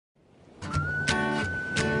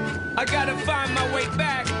I gotta find my way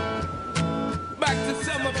back to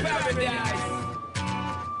summer paradise.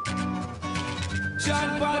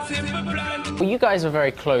 Well, you guys are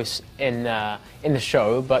very close in the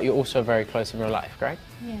show, but you're also very close in real life, correct?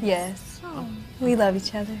 Yes. Oh. We love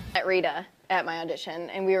each other. At Rita, at my audition,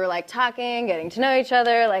 and we were like talking, getting to know each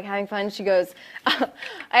other, like having fun. She goes, I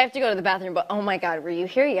have to go to the bathroom, but oh my God, were you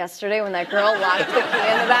here yesterday when that girl locked the key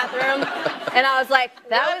in the bathroom? And I was like,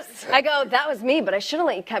 that was me, but I should have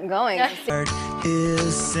let you keep going.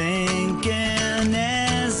 Is sinking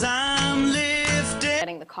as I'm lifted.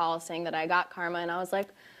 Getting the call saying that I got Karma, and I was like,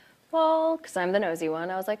 well, because I'm the nosy one,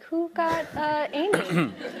 I was like, who got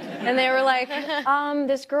Amy? And they were like,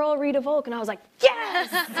 this girl, Rita Volk. And I was like,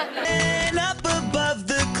 yes! And up above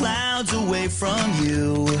the clouds away from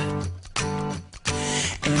you.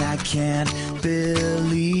 And I can't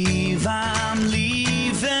believe I'm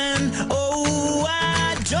leaving. Oh,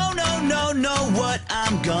 I don't know what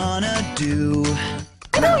I'm gonna do.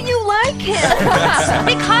 Why don't you like him?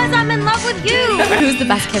 Because I'm in love with you. Who's the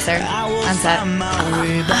best kisser on set?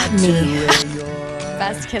 Me.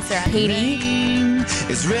 Best kisser on Katie.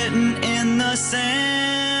 It's written in the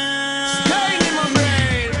sand.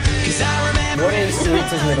 What is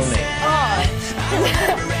Rita's middle name?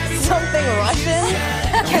 Something Russian?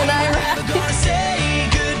 Can I rap? Say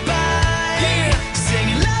goodbye.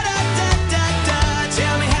 Singing la da da da da.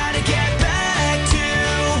 Tell me how to get back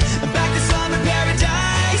to summer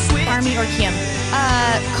paradise. Carmi or Kim?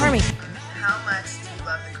 Carmi. How much do you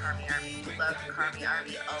love the Carmi Army? You love the Carmi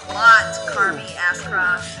Army a lot. Carmi,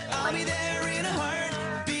 Ashcroft.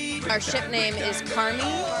 Our ship name is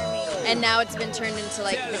Carmi, and now it's been turned into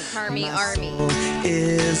like the Carmi Army.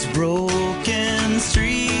 Is broken,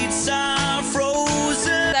 streets are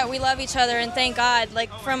frozen. That we love each other and thank God, like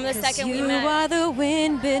from the second we met. You are the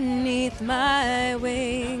wind beneath my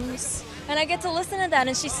wings. And I get to listen to that,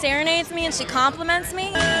 and she serenades me and she compliments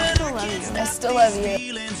me. I still love you.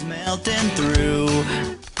 Feelings melting through.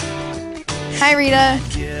 Hi, Rita.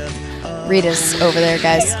 Rita's over there,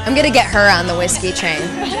 guys. I'm gonna get her on the whiskey train.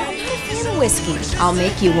 I'm not a fan of whiskey. I'll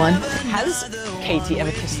make you one. Has Katie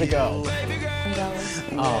ever kissed a girl?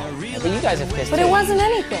 Oh, but you guys have kissed But too. it wasn't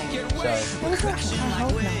anything. So. I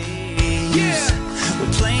hope not.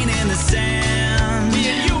 We're playing in the sand.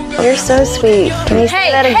 You're so sweet. Can you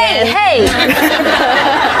say that again? Hey!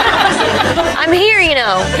 I'm here, you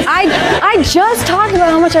know. I just talked about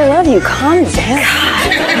how much I love you. Calm down.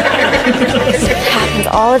 This happens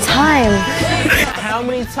all the time. How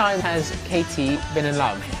many times has Katie been in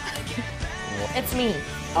love? It's me.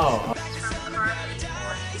 Oh.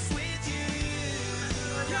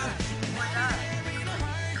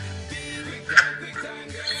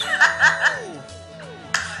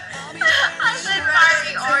 I said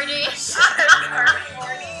Carmi Orny. Carmi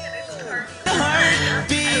Orny, and it's Carmi.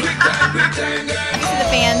 The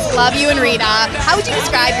fans love you and Rita. How would you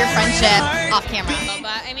describe your friendship off camera?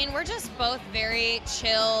 But I mean, we're just both very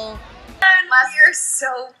chill. You're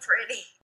so pretty.